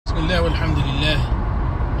الله والحمد لله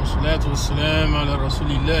والصلاة والسلام على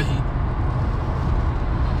رسول الله.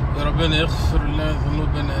 يا ربنا اغفر لنا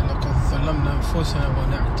ذنوبنا لقد ظلمنا أنفسنا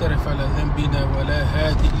ونعترف على ذنبنا ولا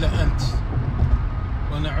هادي إلا أنت،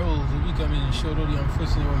 ونعوذ بك من شرور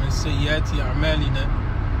أنفسنا ومن سيئات أعمالنا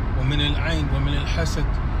ومن العين ومن الحسد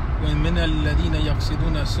ومن الذين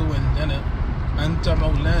يقصدون سوءا لنا. أنت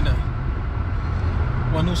مولانا،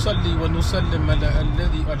 ونصلي ونسلم على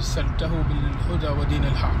الذي أرسلته بالهدى ودين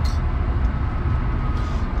الحق.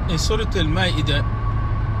 In Surah Al-Ma'idah,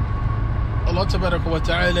 Allah Tabaraka wa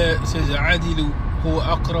Ta'ala says, عَادِلُ هُوَ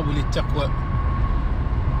أَقْرَبُ لِلتَّقْوَى.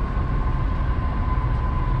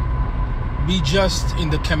 Be just in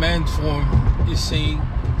the command form is saying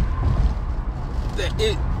that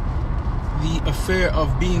the affair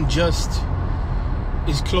of being just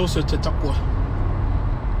is closer to taqwa.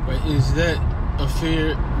 Right? Is that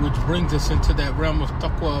affair which brings us into that realm of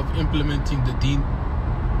taqwa of implementing the deen.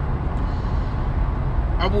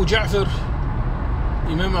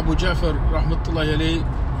 Imam Abu Ja'far rahmatullahi alayhi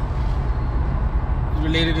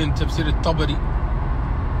related in Tafsir al-Tabari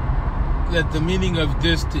that the meaning of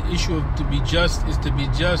this, the issue of to be just, is to be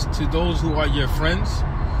just to those who are your friends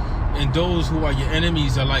and those who are your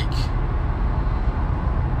enemies alike.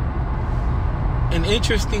 And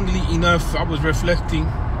interestingly enough, I was reflecting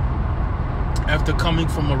after coming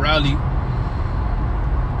from a rally,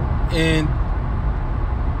 and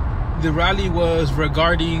the rally was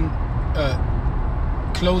regarding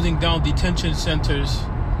closing down detention centers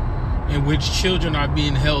in which children are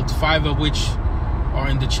being held, 5 of which are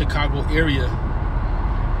in the Chicago area.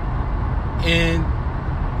 And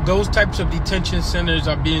those types of detention centers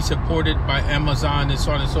are being supported by Amazon and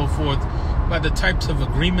so on and so forth, by the types of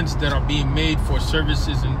agreements that are being made for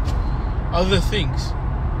services and other things,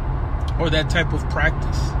 or that type of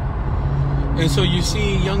practice. And so you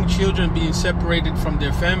see young children being separated from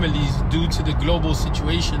their families due to the global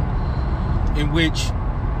situation in which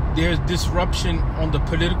there's disruption on the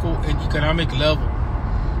political and economic level.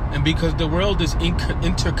 And because the world is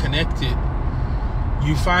interconnected,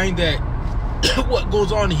 you find that what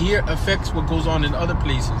goes on here affects what goes on in other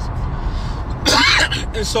places.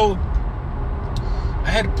 And so I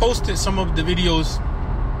had posted some of the videos,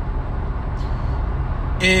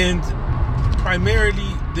 and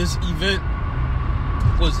primarily this event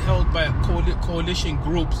was held by coalition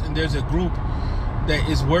groups, and there's a group that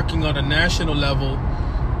is working on a national level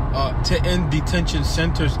to end detention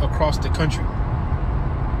centers across the country.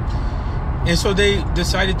 And so they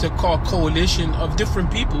decided to call a coalition of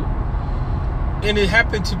different people, and it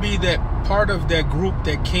happened to be that part of that group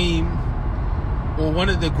that came, or one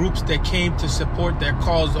of the groups that came to support that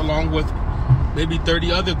cause, along with maybe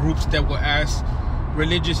 30 other groups that were asked,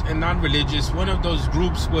 religious and non-religious. One of those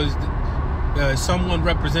groups was someone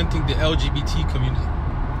representing the LGBT community.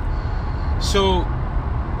 So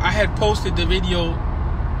I had posted the video,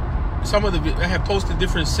 I had posted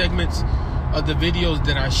different segments of the videos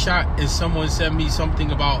that I shot, and someone sent me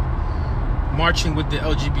something about marching with the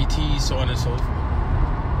LGBT, so on and so forth,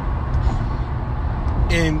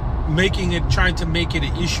 and trying to make it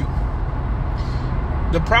an issue.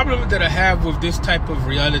 The problem that I have with this type of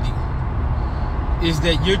reality is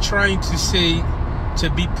that you're trying to say to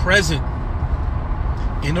be present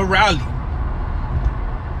in a rally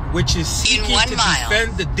which is seeking to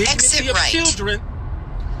defend the dignity of children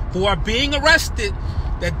who are being arrested,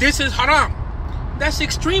 that this is haram. That's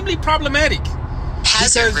extremely problematic.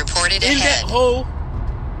 Hazard reported ahead.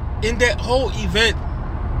 In that whole event,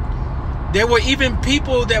 there were even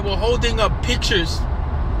people that were holding up pictures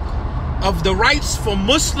of the rights for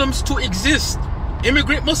Muslims to exist,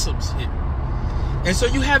 immigrant Muslims here. And so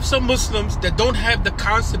you have some Muslims that don't have the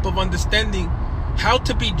concept of understanding how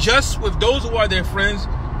to be just with those who are their friends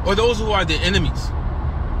or those who are their enemies.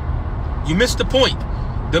 You missed the point.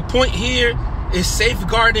 The point here is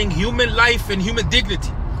safeguarding human life and human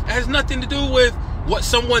dignity. It has nothing to do with what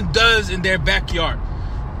someone does in their backyard.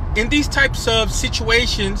 In these types of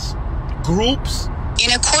situations, groups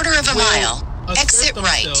in a quarter of a mile, exit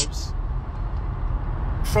right.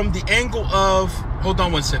 From the angle of, hold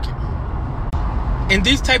on one second. In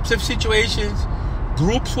these types of situations,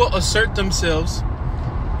 groups will assert themselves,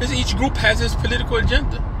 because each group has its political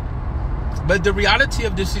agenda. But the reality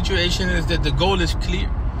of this situation is that the goal is clear.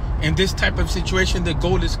 In this type of situation, the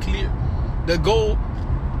goal is clear. The goal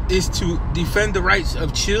is to defend the rights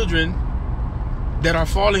of children that are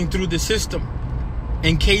falling through the system.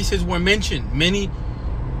 And cases were mentioned. Many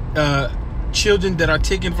children that are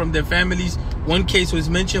taken from their families. One case was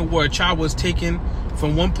mentioned where a child was taken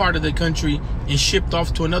from one part of the country and shipped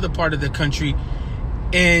off to another part of the country,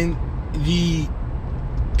 and the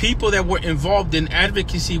people that were involved in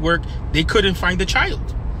advocacy work, they couldn't find the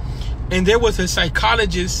child. And there was a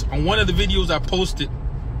psychologist on one of the videos I posted,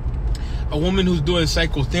 a woman who's doing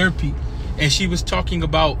psychotherapy, and she was talking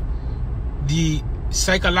about the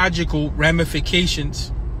psychological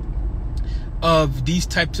ramifications of these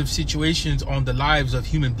types of situations on the lives of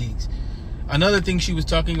human beings. Another thing she was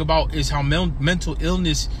talking about is how mental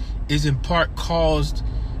illness is in part caused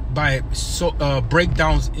by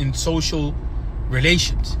breakdowns in social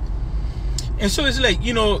relations. And so it's like,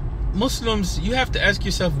 you know, Muslims, you have to ask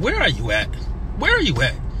yourself, where are you at? Where are you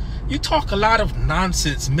at? You talk a lot of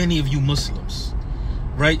nonsense, many of you Muslims,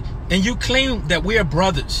 right? And you claim that we're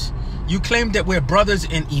brothers. You claim that we're brothers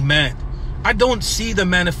in Iman. I don't see the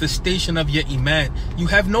manifestation of your Iman. You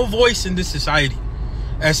have no voice in this society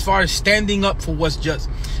as far as standing up for what's just.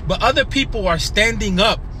 But other people are standing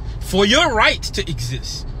up for your rights to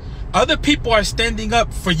exist. Other people are standing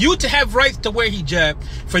up for you to have rights to wear hijab,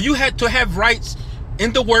 for you to have rights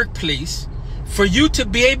in the workplace, for you to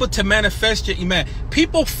be able to manifest your Iman.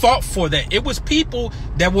 People fought for that. It was people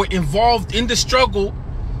that were involved in the struggle,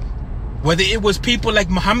 whether it was people like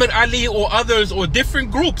Muhammad Ali or others, or different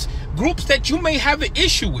groups that you may have an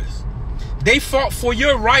issue with. They fought for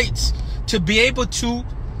your rights to be able to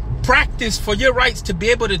practice, for your rights to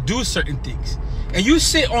be able to do certain things. And you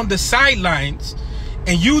sit on the sidelines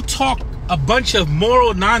and you talk a bunch of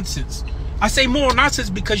moral nonsense. I say moral nonsense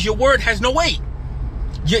because your word has no weight.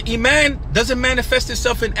 Your Iman doesn't manifest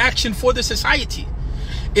itself in action for the society.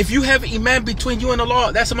 If you have Iman between you and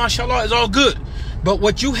Allah, that's mashallah, is all good. But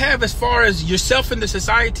what you have as far as yourself in the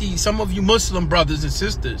society, some of you Muslim brothers and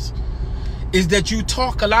sisters, is that you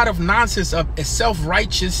talk a lot of nonsense of a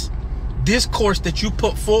self-righteous discourse that you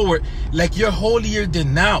put forward like you're holier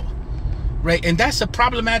than thou, right? And that's a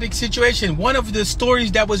problematic situation. One of the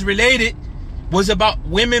stories that was related was about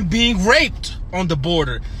women being raped on the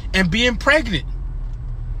border and being pregnant.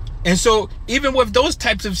 And so even with those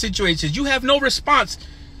types of situations, you have no response.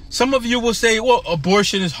 Some of you will say, well,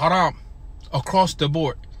 abortion is haram across the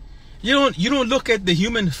board. You don't look at the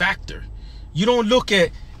human factor. You don't look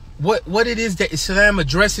at what it is that Islam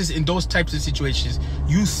addresses in those types of situations.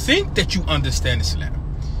 You think that you understand Islam.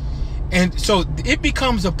 And so it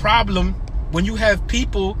becomes a problem when you have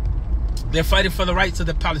people, they're fighting for the rights of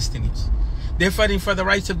the Palestinians. They're fighting for the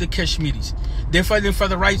rights of the Kashmiris. They're fighting for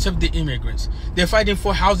the rights of the immigrants. They're fighting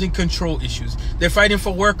for housing control issues. They're fighting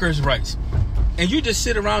for workers' rights. And you just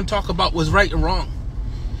sit around and talk about what's right and wrong.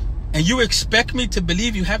 And you expect me to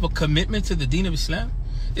believe you have a commitment to the deen of Islam?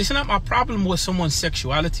 It's not my problem what someone's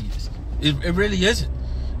sexuality is. It really isn't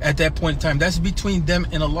at that point in time. That's between them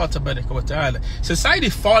and Allah wa ta'ala. Society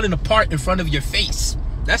falling apart in front of your face.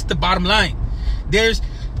 That's the bottom line. There's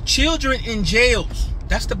children in jails.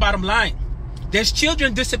 That's the bottom line. There's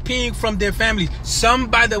children disappearing from their families. Some,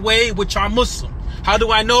 by the way, which are Muslim. How do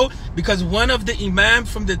I know? Because one of the imams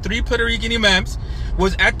from the 3 Puerto Rican imams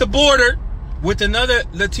was at the border with another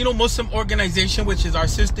Latino Muslim organization, which is our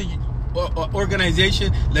sister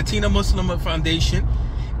organization, Latina Muslim Foundation.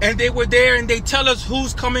 And they were there and they tell us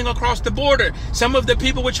who's coming across the border. Some of the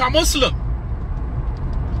people which are Muslim.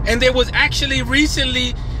 And there was actually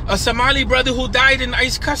recently a Somali brother who died in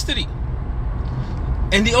ICE custody.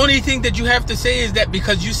 And the only thing that you have to say is that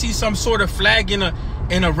because you see some sort of flag in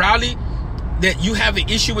a rally, that you have an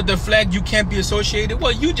issue with the flag, you can't be associated.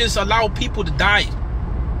 Well, you just allow people to die.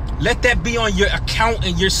 Let that be on your account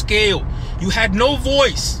and your scale. You had no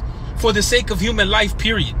voice for the sake of human life,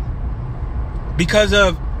 period. Because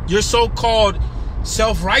of your so-called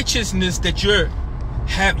self-righteousness that you're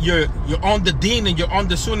on the deen and you're on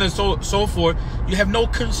the sunnah and so forth, you have no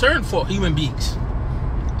concern for human beings.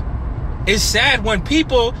 It's sad when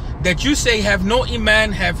people that you say have no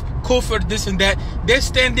iman, have kufr, this and that, they're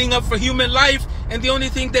standing up for human life, and the only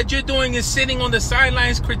thing that you're doing is sitting on the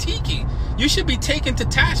sidelines critiquing. You should be taken to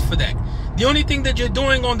task for that. The only thing that you're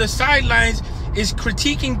doing on the sidelines is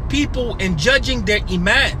critiquing people and judging their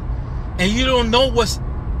iman. And you don't know what's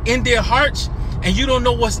in their hearts, and you don't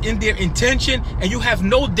know what's in their intention, and you have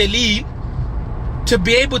no dalil to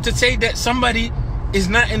be able to say that somebody is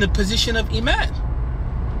not in a position of iman.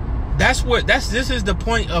 This is the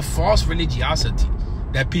point of false religiosity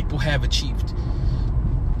that people have achieved.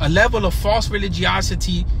 A level of false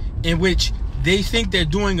religiosity in which they think they're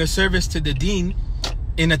doing a service to the deen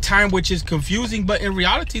in a time which is confusing, but in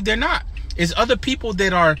reality they're not. It's other people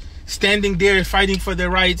that are standing there fighting for their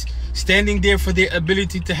rights, standing there for their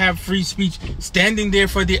ability to have free speech, standing there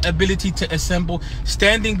for their ability to assemble,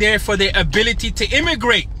 standing there for their ability to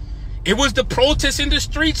immigrate. It was the protests in the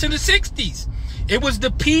streets in the 60s. It was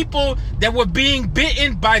the people that were being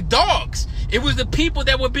bitten by dogs. It was the people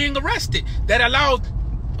that were being arrested that allowed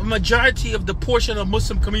a majority of the portion of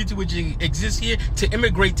Muslim community which exists here to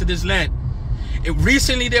immigrate to this land.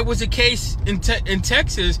 Recently, there was a case in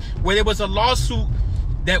Texas where there was a lawsuit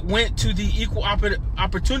that went to the Equal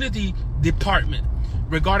Opportunity Department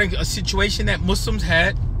regarding a situation that Muslims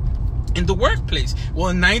had in the workplace. Well,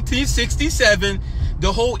 in 1967,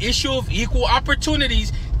 the whole issue of equal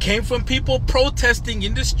opportunities came from people protesting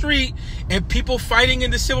in the street and people fighting in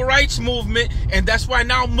the civil rights movement. And that's why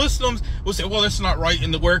now Muslims will say, well, it's not right in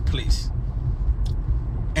the workplace.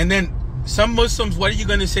 And then some Muslims, what are you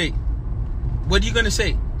going to say? What are you going to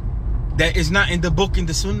say? That is not in the book and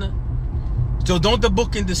the Sunnah? So don't the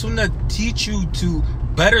book and the Sunnah teach you to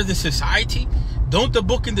better the society? Don't the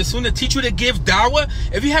book and the Sunnah teach you to give dawah?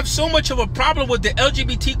 If you have so much of a problem with the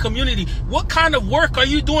LGBT community, what kind of work are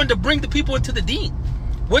you doing to bring the people into the deen?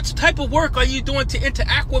 What type of work are you doing to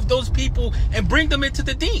interact with those people and bring them into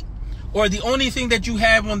the deen? Or the only thing that you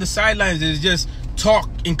have on the sidelines is just talk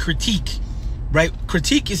and critique, right?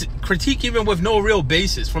 Critique even with no real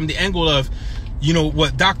basis, from the angle of, you know,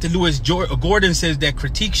 what Dr. Lewis Gordon says, that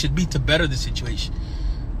critique should be to better the situation.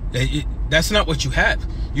 That's not what you have.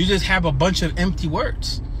 You just have a bunch of empty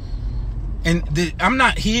words. And I'm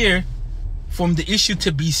not here from the issue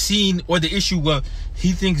to be seen, or the issue of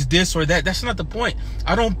he thinks this or that. That's not the point.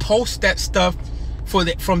 I don't post that stuff from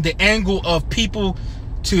the angle of people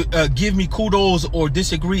to give me kudos or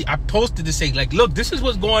disagree. I posted to say, like, look, this is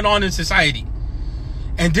what's going on in society.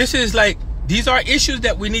 And this is like, these are issues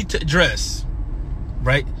that we need to address,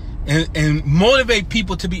 right? And motivate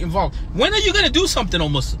people to be involved. When are you going to do something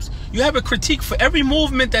on Muslims? You have a critique for every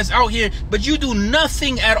movement that's out here, but you do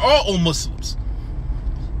nothing at all on Muslims.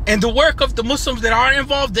 And the work of the Muslims that are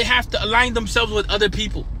involved, they have to align themselves with other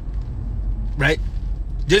people, right?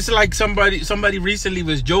 Just like somebody recently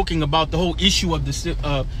was joking about the whole issue of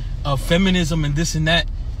the of feminism and this and that,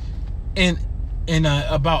 and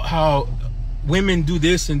about how women do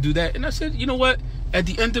this and do that. And I said, you know what? At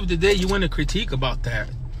the end of the day, you want to critique about that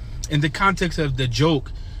in the context of the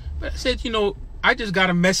joke. But I said, you know, I just got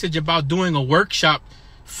a message about doing a workshop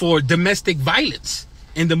for domestic violence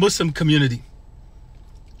in the Muslim community,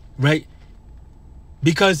 right?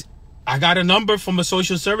 Because I got a number from a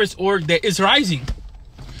social service org that is rising.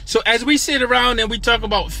 So as we sit around and we talk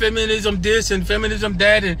about feminism this and feminism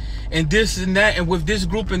that and this and that, and with this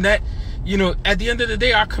group and that, you know, at the end of the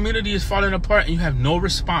day, our community is falling apart and you have no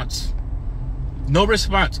response. No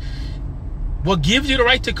response. What gives you the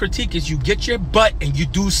right to critique is you get your butt and you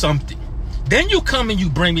do something. Then you come and you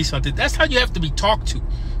bring me something. That's how you have to be talked to.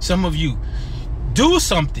 Some of you do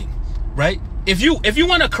something, right? If you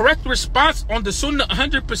want a correct response on the Sunnah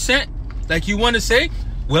 100%, like you want to say,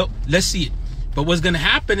 well, let's see it. But what's going to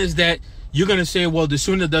happen is that you're going to say, well, the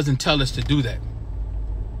Sunnah doesn't tell us to do that.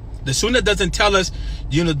 The Sunnah doesn't tell us,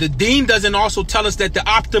 you know, the Deen doesn't also tell us that the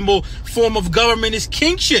optimal form of government is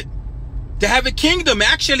kingship. To have a kingdom,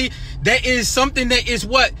 actually, that is something that is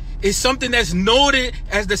what? Is something that's noted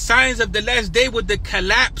as the signs of the last day with the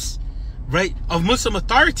collapse, right, of Muslim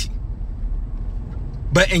authority.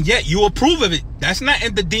 And yet you approve of it. That's not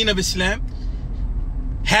in the Deen of Islam.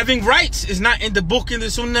 Having rights is not in the book in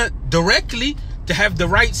the Sunnah directly, to have the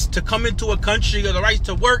rights to come into a country or the rights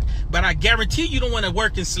to work. But I guarantee you don't want to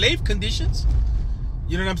work in slave conditions.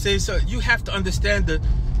 You know what I'm saying? So you have to understand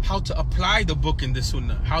how to apply the book in the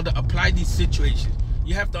Sunnah, how to apply these situations.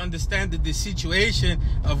 You have to understand that the situation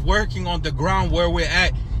of working on the ground where we're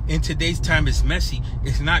at in today's time is messy.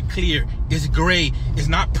 It's not clear. It's gray. It's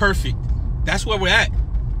not perfect. That's where we're at.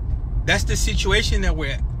 That's the situation that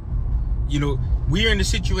we're at. You know, we're in a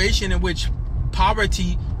situation in which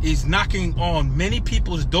poverty is knocking on many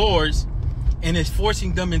people's doors and is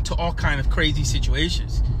forcing them into all kind of crazy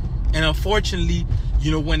situations. And unfortunately,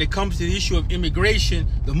 you know, when it comes to the issue of immigration,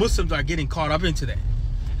 the Muslims are getting caught up into that.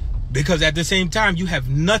 Because at the same time, you have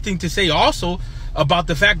nothing to say also about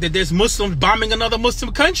the fact that there's Muslims bombing another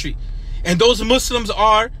Muslim country. And those Muslims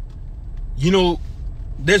are, you know,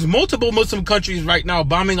 there's multiple Muslim countries right now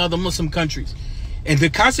bombing other Muslim countries. And the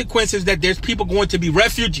consequence is that there's people going to be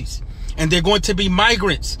refugees. And they're going to be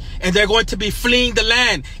migrants. And they're going to be fleeing the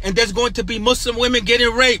land. And there's going to be Muslim women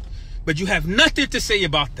getting raped. But you have nothing to say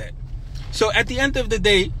about that. So at the end of the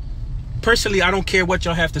day, personally, I don't care what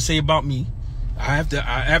y'all have to say about me. I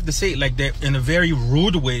have to say it like that in a very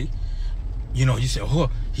rude way. You know, you say, oh,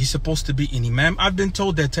 he's supposed to be an imam. I've been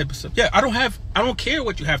told that type of stuff. Yeah, I don't care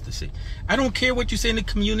what you have to say. I don't care what you say in the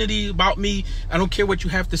community about me. I don't care what you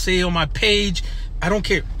have to say on my page. I don't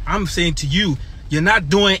care. I'm saying to you, you're not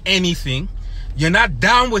doing anything. You're not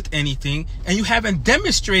down with anything. And you haven't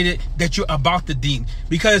demonstrated that you're about the deen.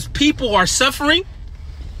 Because people are suffering.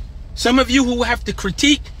 Some of you who have to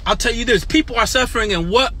critique, I'll tell you this, people are suffering, and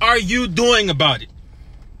what are you doing about it?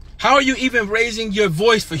 How are you even raising your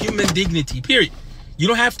voice for human dignity, period? You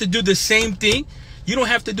don't have to do the same thing. You don't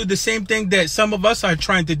have to do the same thing that some of us are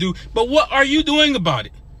trying to do, but what are you doing about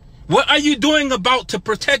it? What are you doing about to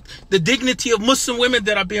protect the dignity of Muslim women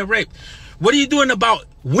that are being raped? What are you doing about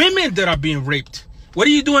women that are being raped? What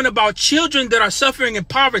are you doing about children that are suffering in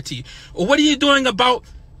poverty? Or what are you doing about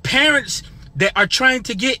parents that are trying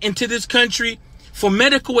to get into this country for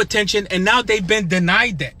medical attention and now they've been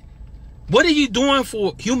denied that? What are you doing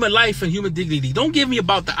for human life and human dignity? Don't give me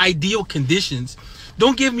about the ideal conditions.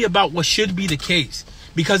 Don't give me about what should be the case,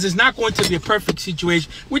 because it's not going to be a perfect situation.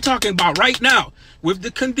 We're talking about right now, with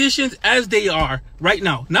the conditions as they are right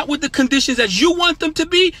now. Not with the conditions as you want them to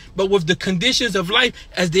be, but with the conditions of life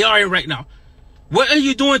as they are right now. What are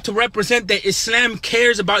you doing to represent that Islam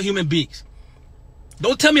cares about human beings?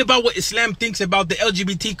 Don't tell me about what Islam thinks about the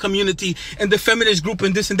LGBT community and the feminist group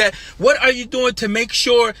and this and that. What are you doing to make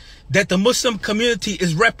sure that the Muslim community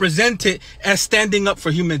is represented as standing up for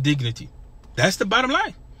human dignity? That's the bottom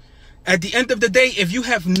line. At the end of the day, if you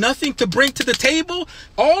have nothing to bring to the table,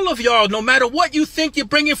 all of y'all, no matter what you think you're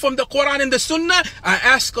bringing from the Quran and the Sunnah, I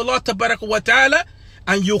ask Allah tabaraka wa ta'ala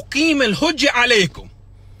an yuqim al-hujja alaykum,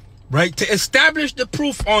 right? To establish the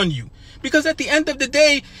proof on you. Because at the end of the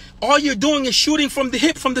day, all you're doing is shooting from the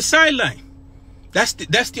hip, from the sideline. That's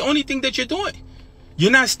the only thing that you're doing.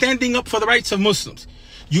 You're not standing up for the rights of Muslims.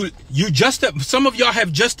 Some of y'all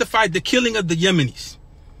have justified the killing of the Yemenis,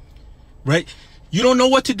 right? You don't know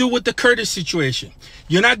what to do with the Kurdish situation.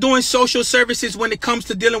 You're not doing social services when it comes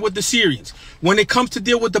to dealing with the Syrians, when it comes to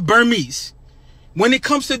deal with the Burmese, when it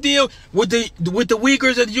comes to deal with the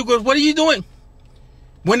Uyghurs and the Uyghurs. What are you doing?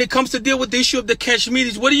 When it comes to deal with the issue of the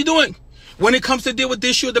Kashmiris, what are you doing? When it comes to deal with the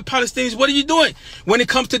issue of the Palestinians, what are you doing? When it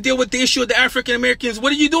comes to deal with the issue of the African Americans,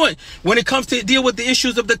 what are you doing? When it comes to deal with the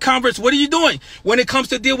issues of the converts, what are you doing? When it comes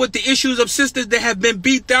to deal with the issues of sisters that have been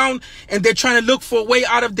beat down and they're trying to look for a way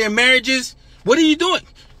out of their marriages, what are you doing?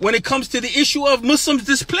 When it comes to the issue of Muslims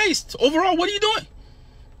displaced, overall, what are you doing?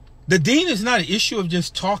 The deen is not an issue of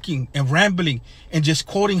just talking and rambling and just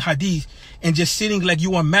quoting hadith and just sitting like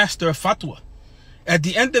you are master of fatwa. At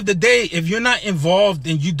the end of the day, if you're not involved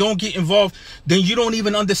and you don't get involved, then you don't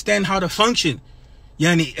even understand how to function.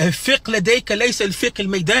 Yani, الفقه لديك ليس الفقه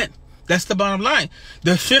الميدان. That's the bottom line.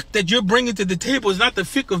 The fiqh that you're bringing to the table is not the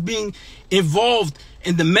fiqh of being involved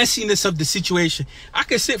in the messiness of the situation. I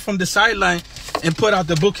can sit from the sideline and put out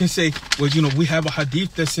the book and say, well, you know, we have a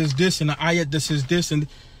hadith that says this and an ayat that says this. And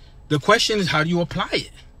the question is, how do you apply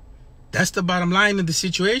it? That's the bottom line of the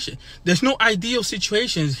situation. There's no ideal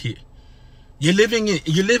situations here. You're living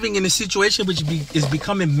in a situation which is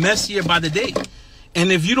becoming messier by the day.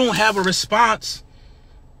 And if you don't have a response,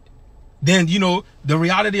 then, you know, the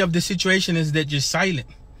reality of the situation is that you're silent.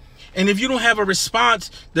 And if you don't have a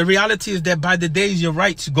response, the reality is that by the days your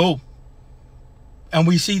rights go. And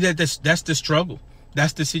we see that that's the struggle.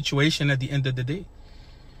 That's the situation at the end of the day.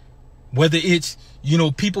 Whether it's, you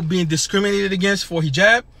know, people being discriminated against for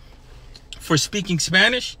hijab, for speaking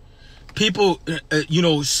Spanish, people, you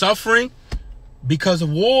know, suffering because of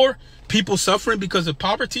war, people suffering because of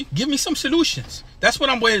poverty. Give me some solutions. That's what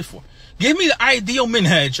I'm waiting for. Give me the ideal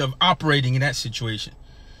minhaj of operating in that situation.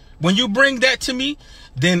 When you bring that to me,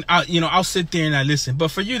 then I'll sit there and I listen. But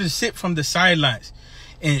for you to sit from the sidelines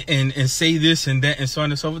and say this and that and so on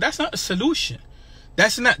and so forth, that's not a solution.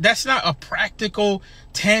 That's not a practical,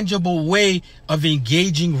 tangible way of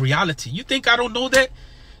engaging reality. You think I don't know that?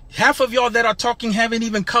 Half of y'all that are talking haven't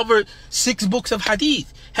even covered 6 books of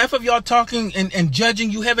hadith. Half of y'all talking and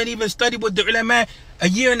judging, you haven't even studied with the ulama a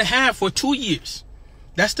year and a half or 2 years.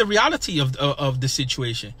 That's the reality of the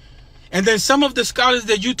situation. And then some of the scholars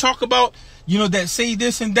that you talk about, you know, that say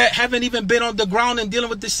this and that, haven't even been on the ground and dealing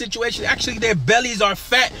with this situation. Actually, their bellies are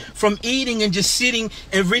fat from eating and just sitting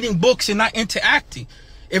and reading books and not interacting.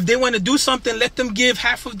 If they want to do something, let them give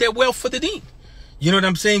half of their wealth for the deen. You know what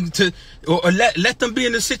I'm saying? Or let them be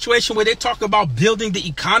in a situation where they talk about building the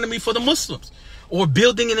economy for the Muslims, or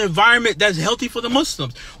building an environment that's healthy for the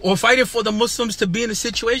Muslims, or fighting for the Muslims to be in a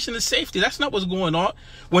situation of safety. That's not what's going on.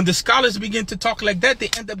 When the scholars begin to talk like that, they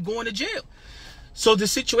end up going to jail. So the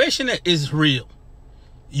situation is real.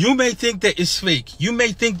 You may think that it's fake. You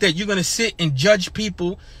may think that you're going to sit and judge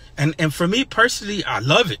people. And for me personally, I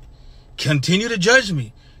love it. Continue to judge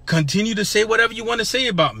me. Continue to say whatever you want to say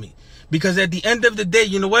about me. Because at the end of the day,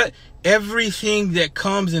 you know what? Everything that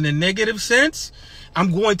comes in a negative sense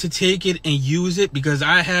I'm going to take it and use it because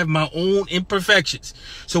I have my own imperfections.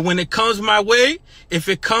 So when it comes my way, if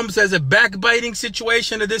it comes as a backbiting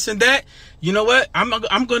situation or this and that, you know what? I'm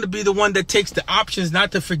going to be the one that takes the options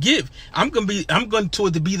not to forgive. I'm going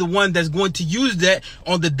to be the one that's going to use that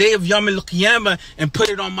on the day of Yom Al-Qiyamah and put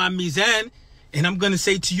it on my mizan. And I'm going to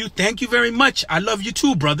say to you, thank you very much. I love you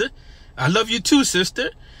too, brother. I love you too,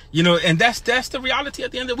 sister. You know, and that's the reality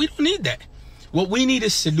at the end of it. We don't need that. What we need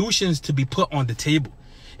is solutions to be put on the table.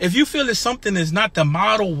 If you feel that something is not the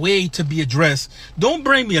model way to be addressed, don't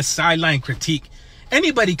bring me a sideline critique.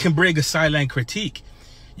 Anybody can bring a sideline critique.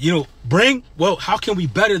 You know, well, how can we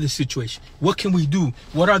better the situation? What can we do?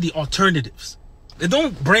 What are the alternatives?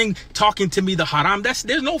 Don't bring talking to me the haram. There's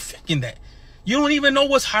no fiqh in that. You don't even know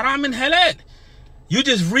what's haram and halal. You're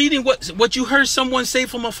just reading what you heard someone say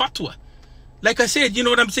from a fatwa. Like I said, you know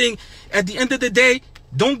what I'm saying? At the end of the day,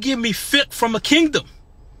 don't give me fiqh from a kingdom.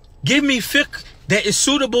 Give me fiqh that is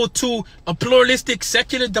suitable to a pluralistic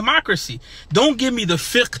secular democracy. Don't give me the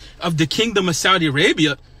fiqh of the kingdom of Saudi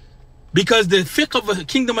Arabia, because the fiqh of the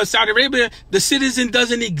kingdom of Saudi Arabia, the citizen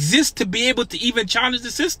doesn't exist to be able to even challenge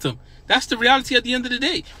the system. That's the reality at the end of the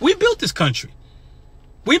day. We built this country.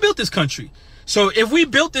 We built this country. So if we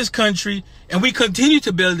built this country and we continue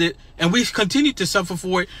to build it and we continue to suffer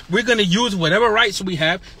for it, we're going to use whatever rights we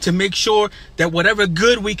have to make sure that whatever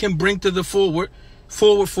good we can bring to the forward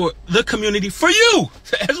for the community, for you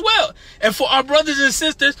as well, and for our brothers and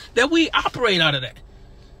sisters, that we operate out of that.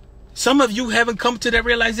 Some of you haven't come to that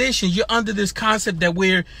realization. You're under this concept that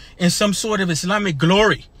we're in some sort of Islamic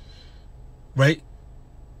glory, right?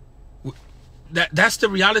 That's the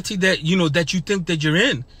reality that, you know, that you think that you're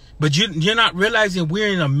in. But you're not realizing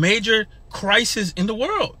we're in a major crisis in the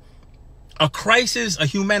world. A crisis, a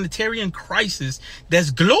humanitarian crisis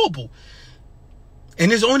that's global.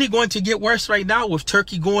 And it's only going to get worse right now with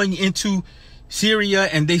Turkey going into Syria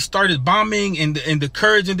and they started bombing and the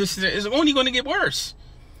Kurds and this. It's only going to get worse.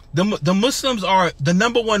 The Muslims are the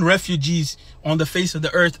 #1 refugees on the face of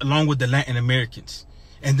the earth, along with the Latin Americans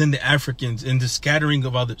and then the Africans and the scattering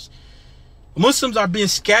of others. Muslims are being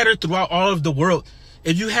scattered throughout all of the world.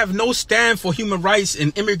 If you have no stand for human rights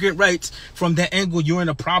and immigrant rights from that angle, you're in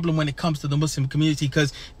a problem when it comes to the Muslim community,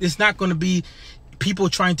 because it's not going to be people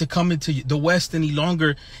trying to come into the West any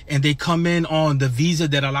longer and they come in on the visa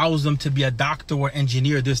that allows them to be a doctor or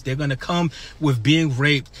engineer. They're going to come with being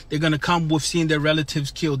raped. They're going to come with seeing their relatives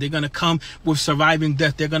killed. They're going to come with surviving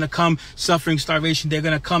death. They're going to come suffering starvation. They're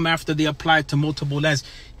going to come after they apply to multiple lands.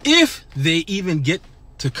 If they even get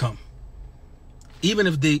to come. Even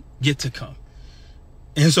if they get to come.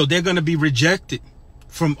 And so they're going to be rejected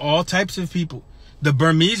from all types of people. The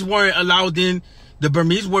Burmese weren't allowed in. The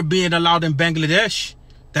Burmese were being allowed in Bangladesh.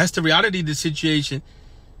 That's the reality of the situation.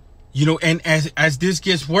 You know, and as this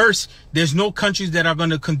gets worse, there's no countries that are going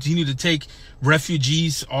to continue to take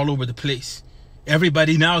refugees all over the place.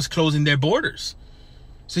 Everybody now is closing their borders.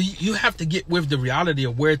 So you have to get with the reality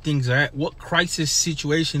of where things are at, what crisis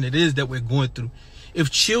situation it is that we're going through.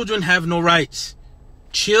 If children have no rights,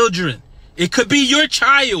 children, it could be your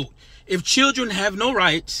child. If children have no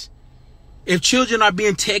rights, if children are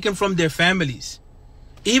being taken from their families,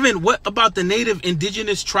 even what about the native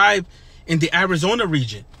indigenous tribe in the Arizona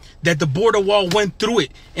region that the border wall went through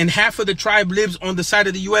it, and half of the tribe lives on the side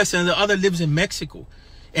of the U.S. and the other lives in Mexico.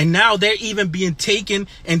 And now they're even being taken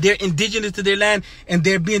and they're indigenous to their land and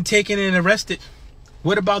they're being taken and arrested.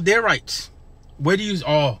 What about their rights? Where do you,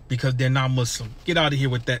 because they're not Muslim. Get out of here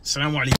with that. Salaam alaikum.